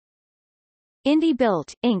Indie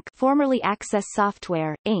Built, Inc., formerly Access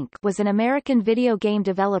Software, Inc., was an American video game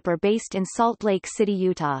developer based in Salt Lake City,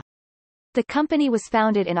 Utah. The company was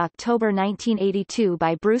founded in October 1982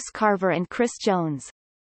 by Bruce Carver and Chris Jones.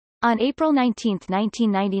 On April 19,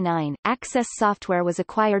 1999, Access Software was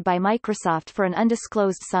acquired by Microsoft for an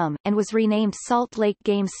undisclosed sum, and was renamed Salt Lake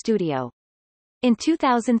Games Studio. In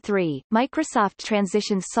 2003, Microsoft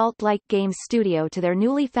transitioned Salt Lake Games Studio to their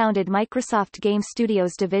newly founded Microsoft Game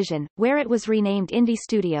Studios division, where it was renamed Indie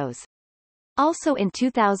Studios. Also in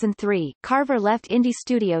 2003, Carver left Indie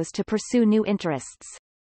Studios to pursue new interests.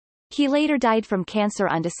 He later died from cancer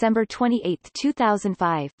on December 28,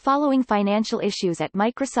 2005. Following financial issues at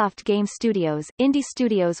Microsoft Game Studios, Indie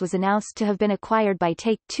Studios was announced to have been acquired by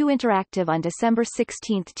Take-Two Interactive on December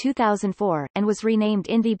 16, 2004, and was renamed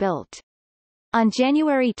Indie Built. On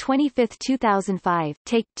January 25, 2005,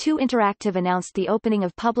 Take-Two Interactive announced the opening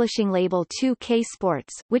of publishing label 2K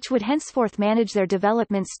Sports, which would henceforth manage their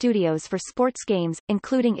development studios for sports games,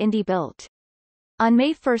 including Indie Built. On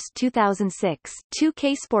May 1, 2006,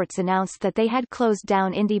 2K Sports announced that they had closed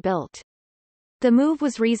down Indie Built. The move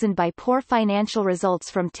was reasoned by poor financial results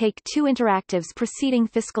from Take-Two Interactive's preceding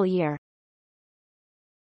fiscal year.